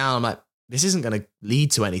feeling deep down, I'm like, this isn't going to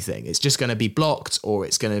lead to anything. It's just going to be blocked, or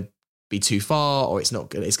it's going to be too far, or it's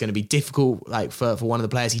going to be difficult, like for one of the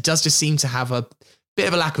players. He does just seem to have a bit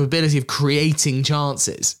of a lack of ability of creating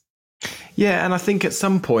chances. Yeah, and I think at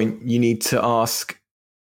some point you need to ask,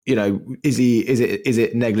 is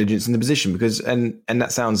it negligence in the position? Because and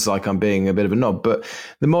that sounds like I'm being a bit of a knob, but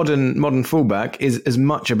the modern fullback is as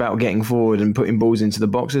much about getting forward and putting balls into the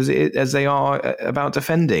box as they are about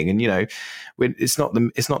defending. And it's not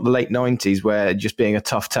the late 90s where just being a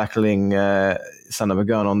tough tackling son of a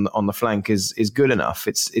gun on the flank is good enough.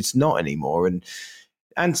 It's not anymore. And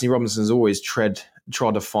Anthony Robinson's always trod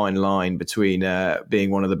a fine line between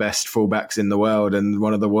being one of the best fullbacks in the world and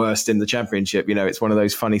one of the worst in the Championship. It's one of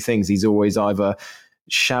those funny things. He's always either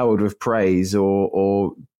showered with praise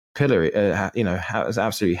or pillory,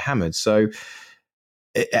 absolutely hammered. So,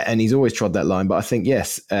 and he's always trod that line. But I think,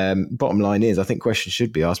 yes, bottom line is, I think questions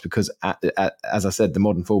should be asked because, as I said, the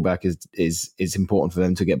modern fullback is important for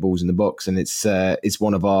them to get balls in the box, and it's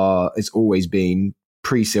always been.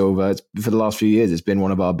 Pre-Silva, for the last few years, it's been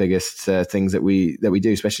one of our biggest things that we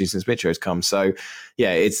do, especially since Mitro has come. So,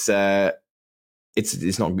 yeah, it's not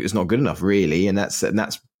good enough, really, and that's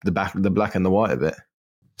the black and the white of it.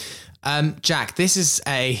 Jack, this is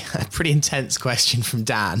a pretty intense question from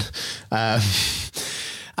Dan. I'm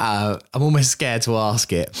almost scared to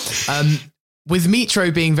ask it. With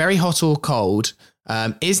Mitro being very hot or cold,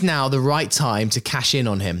 is now the right time to cash in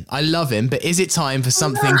on him? I love him, but is it time for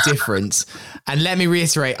something different? And let me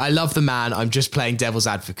reiterate, I love the man. I'm just playing devil's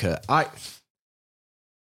advocate. No,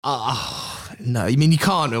 I mean, you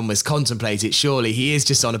can't almost contemplate it, surely. He is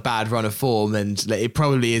just on a bad run of form, and it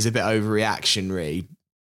probably is a bit overreactionary.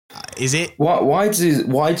 Is it? Why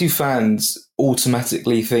do fans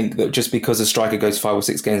automatically think that just because a striker goes 5 or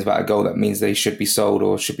 6 games without a goal, that means they should be sold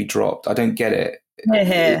or should be dropped? I don't get it.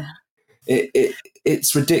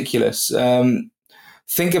 It's ridiculous.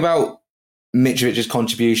 Think about Mitrovic's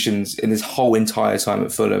contributions in this whole entire time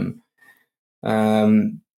at Fulham.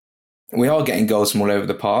 We are getting goals from all over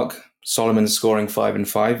the park. Solomon scoring 5 and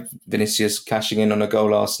 5. Vinicius cashing in on a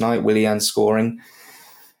goal last night. Willian scoring.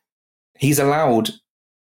 He's allowed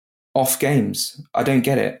off games. I don't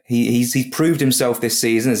get it. He's proved himself this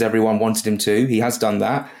season as everyone wanted him to. He has done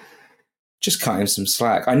that. Just cut him some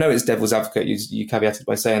slack. I know it's devil's advocate. You caveated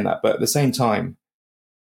by saying that, but at the same time,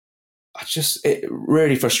 it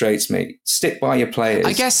really frustrates me. Stick by your players.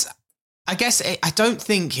 I guess I don't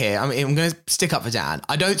think here, I mean, I'm going to stick up for Dan.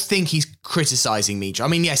 I don't think he's criticising Mitro. I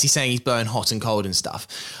mean, yes, he's saying he's blowing hot and cold and stuff.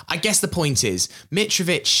 I guess the point is,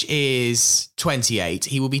 Mitrovic is 28.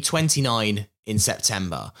 He will be 29 in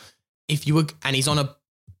September. And he's on a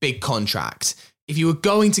big contract. If you were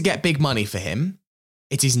going to get big money for him,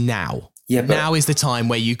 it is now. Yeah, now is the time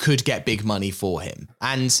where you could get big money for him.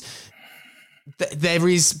 And there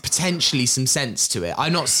is potentially some sense to it.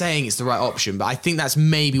 I'm not saying it's the right option, but I think that's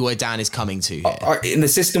maybe where Dan is coming to here. In the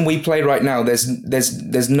system we play right now,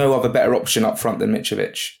 there's no other better option up front than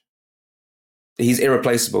Mitrovic. He's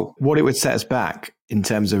irreplaceable. What it would set us back in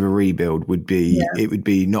terms of a rebuild would be, it would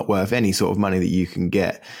be not worth any sort of money that you can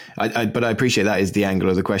get. But I appreciate that is the angle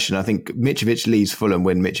of the question. I think Mitrovic leaves Fulham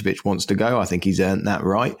when Mitrovic wants to go. I think he's earned that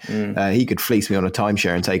right. He could fleece me on a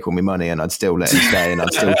timeshare and take all my money and I'd still let him stay and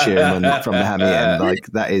I'd still cheer him from the hammy end. Like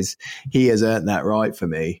he has earned that right for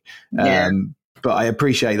me. But I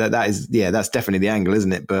appreciate that's definitely the angle,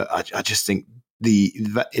 isn't it? But I just think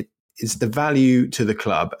it's the value to the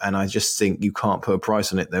club, and I just think you can't put a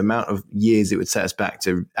price on it. The amount of years it would set us back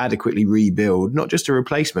to adequately rebuild, not just a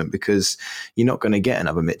replacement, because you're not going to get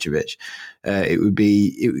another Mitrovic.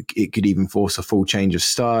 It could even force a full change of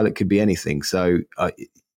style. It could be anything. So I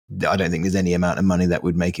don't think there's any amount of money that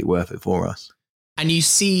would make it worth it for us. And you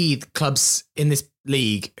see the clubs in this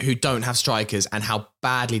league who don't have strikers and how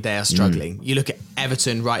badly they are struggling. You look at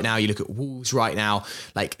Everton right now, you look at Wolves right now,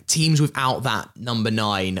 like teams without that number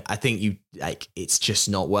 9, I think it's just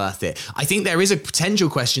not worth it. I think there is a potential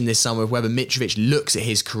question this summer of whether Mitrovic looks at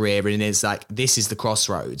his career and is like, this is the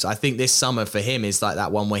crossroads. I think this summer for him is like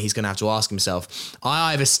that one where he's going to have to ask himself,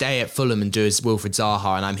 I either stay at Fulham and do as Wilfried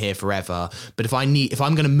Zaha and I'm here forever, but if I'm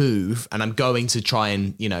going to move and I'm going to try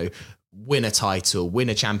and, win a title, win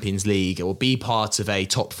a Champions League, or be part of a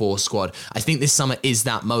top 4 squad, I think this summer is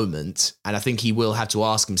that moment. And I think he will have to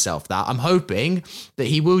ask himself that. I'm hoping that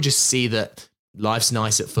he will just see that life's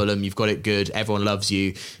nice at Fulham, you've got it good, everyone loves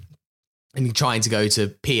you, and you're trying to go to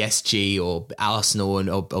PSG or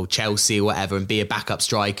Arsenal or Chelsea or whatever and be a backup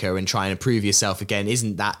striker and try and improve yourself again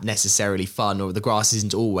isn't that necessarily fun, or the grass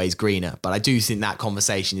isn't always greener. But I do think that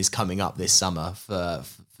conversation is coming up this summer for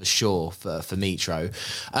sure for Mitro.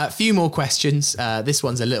 A few more questions. This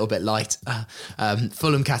one's a little bit light.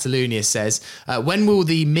 Fulham Catalonia says, when will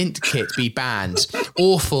the mint kit be banned?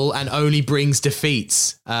 Awful and only brings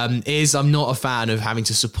defeats. I'm not a fan of having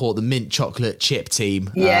to support the mint chocolate chip team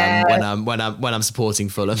when I'm supporting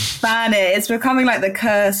Fulham. Ban it. It's becoming like the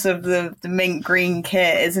curse of the mint green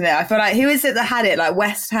kit, isn't it? I feel like, who is it that had it? Like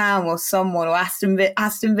West Ham or someone, or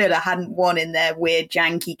Aston Villa hadn't won in their weird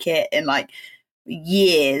janky kit in like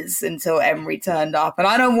years until Emery turned up, and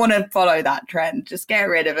I don't want to follow that trend. Just get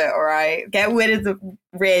rid of it, all right? Get rid of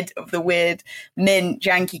the weird mint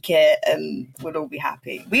janky kit, and we'll all be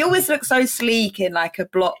happy. We always look so sleek in like a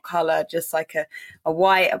block color, just like a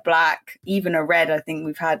white, a black, even a red. I think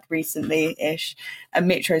we've had recently-ish, and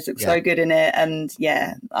Mitro's look so good in it. And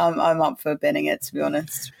yeah, I'm up for binning it, to be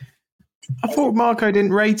honest. I thought Marco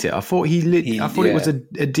didn't rate it. I thought it was a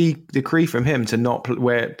decree from him to not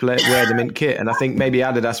wear the mint kit. And I think maybe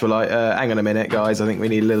Adidas were like, hang on a minute, guys, I think we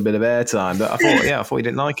need a little bit of airtime. But I thought he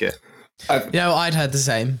didn't like it. I'd heard the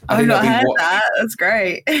same. I've not heard that. That's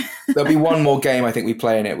great. There'll be one more game I think we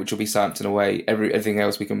play in it, which will be Southampton away. Everything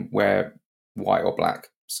else we can wear white or black.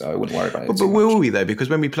 So I wouldn't worry about it. But will we though? Because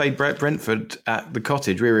when we played Brentford at the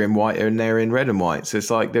Cottage, we were in white and they're in red and white. So it's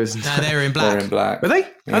like there's no, they're in black. They're in black. Were they?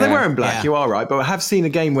 Yeah. Oh, they were in black. Yeah. You are right. But I have seen a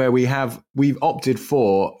game where we've opted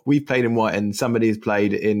for, we've played in white and somebody has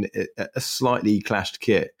played in a slightly clashed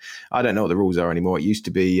kit. I don't know what the rules are anymore. It used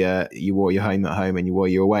to be you wore your home at home and you wore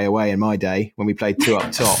your away in my day when we played 2 up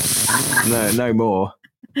top. No more.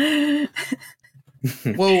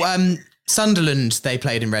 Well, Sunderland, they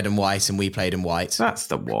played in red and white and we played in white. That's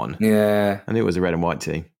the one. Yeah. I knew it was a red and white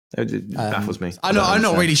team. It baffles me. I'm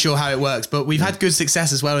not really sure how it works, but we've had good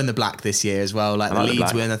success as well in the black this year as well. Like the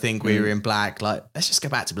Leeds win, I think we were in black. Like, let's just go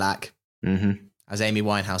back to black. Mm-hmm. As Amy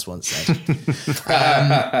Winehouse once said.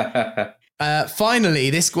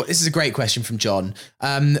 Finally, this is a great question from John.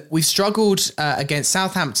 We've struggled against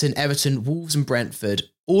Southampton, Everton, Wolves and Brentford,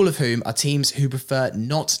 all of whom are teams who prefer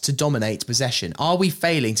not to dominate possession. Are we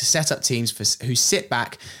failing to set up teams who sit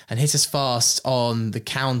back and hit us fast on the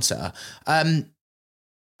counter? I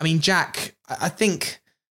mean, Jack, I think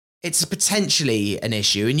it's potentially an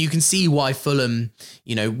issue, and you can see why Fulham,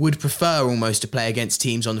 would prefer almost to play against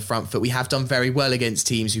teams on the front foot. We have done very well against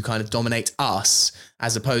teams who kind of dominate us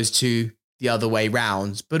as opposed to the other way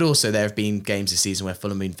round, but also there have been games this season where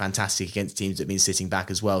Fulham have been fantastic against teams that have been sitting back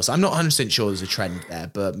as well. So I'm not 100% sure there's a trend there,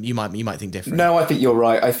 but you might think different. No, I think you're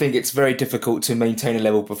right. I think it's very difficult to maintain a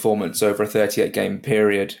level performance over a 38 game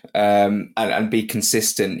period and be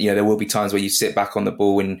consistent. There will be times where you sit back on the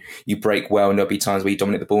ball and you break well, and there'll be times where you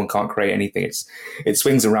dominate the ball and can't create anything. It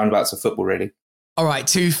swings and roundabouts of football, really. All right,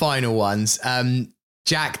 2 final ones.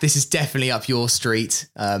 Jack, this is definitely up your street.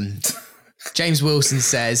 James Wilson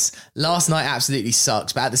says, last night absolutely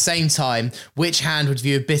sucked, but at the same time, which hand would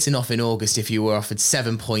you have bitten off in August if you were offered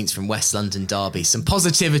 7 points from West London Derby? Some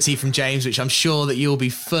positivity from James, which I'm sure that you'll be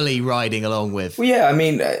fully riding along with. Well, yeah, I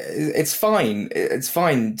mean, it's fine. It's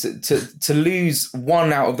fine to lose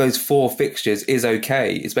 1 out of those 4 fixtures is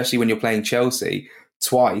okay, especially when you're playing Chelsea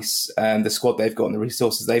twice and the squad they've got and the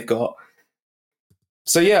resources they've got.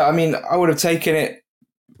 So, yeah, I mean, I would have taken it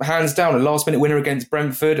hands down. A last-minute winner against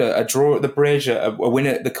Brentford, a draw at the Bridge, a win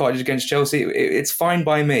at the Cottage against Chelsea. It's fine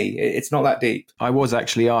by me. It's not that deep. I was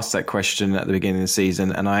actually asked that question at the beginning of the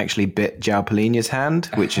season, and I actually bit João Palhinha's hand,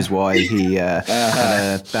 which is why he had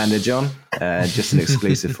a bandage on. Just an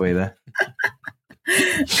exclusive for you there.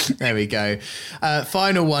 There we go.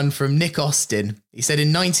 Final one from Nick Austin. He said,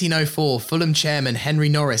 in 1904, Fulham chairman Henry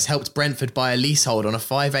Norris helped Brentford buy a leasehold on a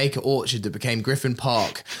 5-acre orchard that became Griffin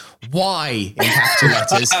Park. Why, in capital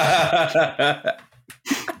letters?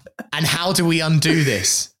 And how do we undo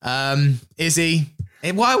this? Izzy,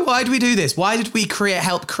 Why do we do this? Why did we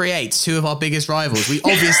help create two of our biggest rivals? We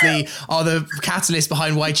obviously are the catalyst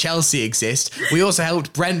behind why Chelsea exist. We also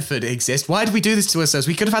helped Brentford exist. Why did we do this to ourselves?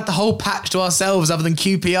 We could have had the whole patch to ourselves other than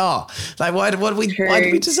QPR. Like, why do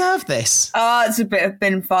we deserve this? Oh, it's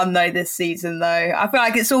been fun though this season though. I feel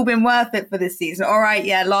like it's all been worth it for this season. All right,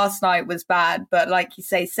 yeah, last night was bad, but like you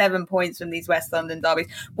say, 7 points from these West London derbies.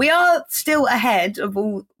 We are still ahead of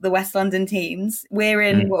all the West London teams. We're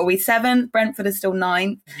in, what are we, 7th? Brentford is still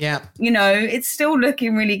 9th. Yeah. You know, it's still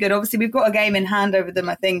looking really good. Obviously, we've got a game in hand over them,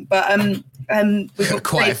 I think, but we've got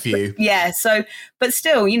quite a few. Yeah, so, but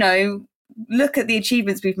still, you know, look at the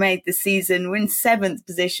achievements we've made this season. We're in 7th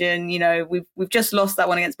position. You know, we've just lost that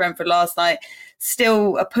one against Brentford last night.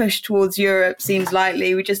 Still a push towards Europe seems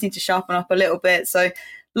likely. We just need to sharpen up a little bit. So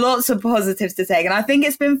lots of positives to take. And I think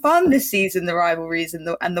it's been fun this season, the rivalries and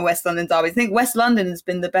the West London derby. I think West London has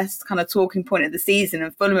been the best kind of talking point of the season,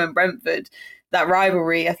 and Fulham and Brentford, that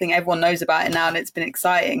rivalry, I think everyone knows about it now, and it's been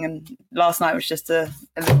exciting. And last night was just a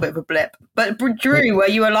little bit of a blip. But Drew, were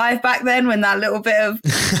you alive back then when that little bit of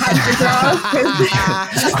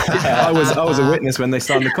I was a witness when they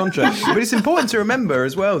signed the contract. But it's important to remember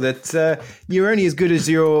as well that you're only as good as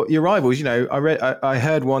your rivals. You know, I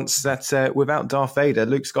heard once that without Darth Vader,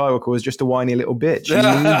 Luke Skywalker was just a whiny little bitch. You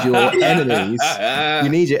need your enemies. You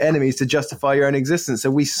need your enemies to justify your own existence. So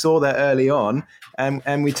we saw that early on.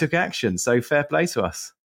 And we took action. So fair play to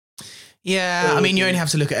us. Yeah, I mean, you only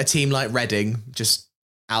have to look at a team like Reading, just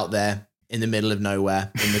out there in the middle of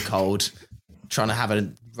nowhere in the cold, trying to have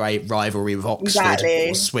a rivalry with Oxford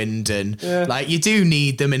or Swindon. Yeah. Like, you do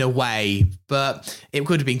need them in a way, but it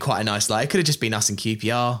could have been quite a nice life. It could have just been us and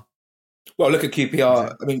QPR. Well, look at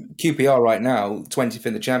QPR. I mean, QPR right now, 20th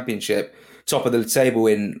in the Championship, top of the table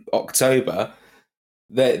in October.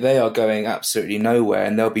 They are going absolutely nowhere,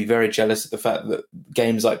 and they'll be very jealous of the fact that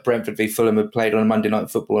games like Brentford v Fulham are played on Monday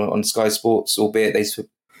Night Football on Sky Sports, albeit they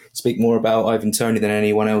speak more about Ivan Toney than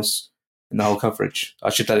anyone else in the whole coverage. I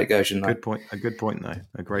should let it go, shouldn't I? A good point, though.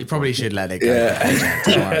 A great. You probably point. Should let it go.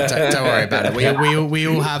 Yeah. Don't worry about it. We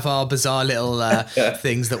all have our bizarre little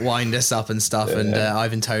things that wind us up and stuff. And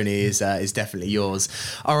Ivan Toney is definitely yours.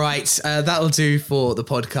 All right, that'll do for the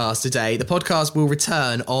podcast today. The podcast will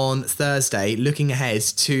return on Thursday, looking ahead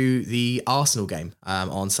to the Arsenal game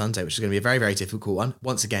on Sunday, which is going to be a very, very difficult one.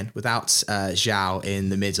 Once again, without João in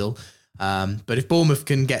the middle. But if Bournemouth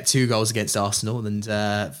can get 2 goals against Arsenal, then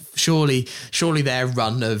surely their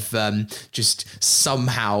run of just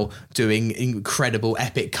somehow doing incredible,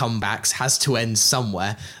 epic comebacks has to end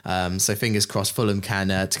somewhere. So fingers crossed Fulham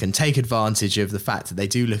can take advantage of the fact that they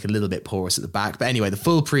do look a little bit porous at the back. But anyway, the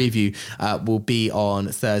full preview will be on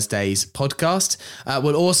Thursday's podcast.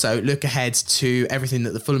 We'll also look ahead to everything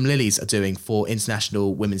that the Fulham Lilies are doing for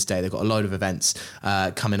International Women's Day. They've got a load of events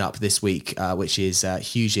coming up this week, which is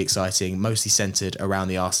hugely exciting. Mostly centred around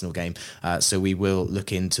the Arsenal game. So we will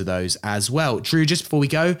look into those as well. Drew, just before we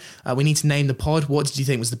go, we need to name the pod. What did you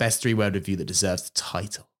think was the best 3-word review that deserves the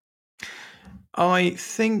title? I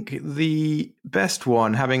think the best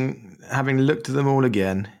one, having looked at them all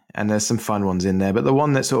again, and there's some fun ones in there, but the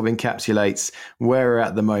one that sort of encapsulates where we're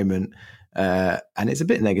at the moment, and it's a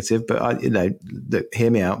bit negative, but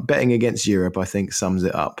hear me out. Betting against Europe, I think, sums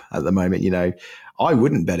it up at the moment. You know, I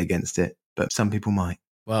wouldn't bet against it, but some people might.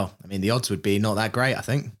 Well, I mean, the odds would be not that great, I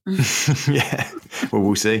think. Yeah. Well,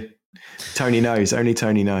 we'll see. Tony knows. Only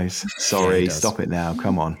Tony knows. Sorry. Stop it now.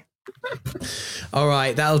 Come on. All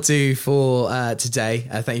right. That'll do for today.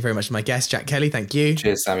 Thank you very much to my guest, Jack Kelly. Thank you.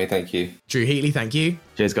 Cheers, Sammy. Thank you. Drew Heatley. Thank you.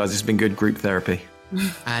 Cheers, guys. This has been good group therapy.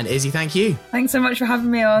 And Izzy, thank you. Thanks so much for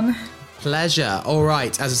having me on. Pleasure. All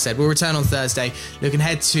right. As I said, we'll return on Thursday. Looking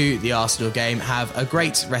ahead to the Arsenal game. Have a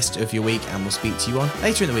great rest of your week, and we'll speak to you on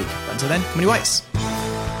later in the week. But until then, come on your ways.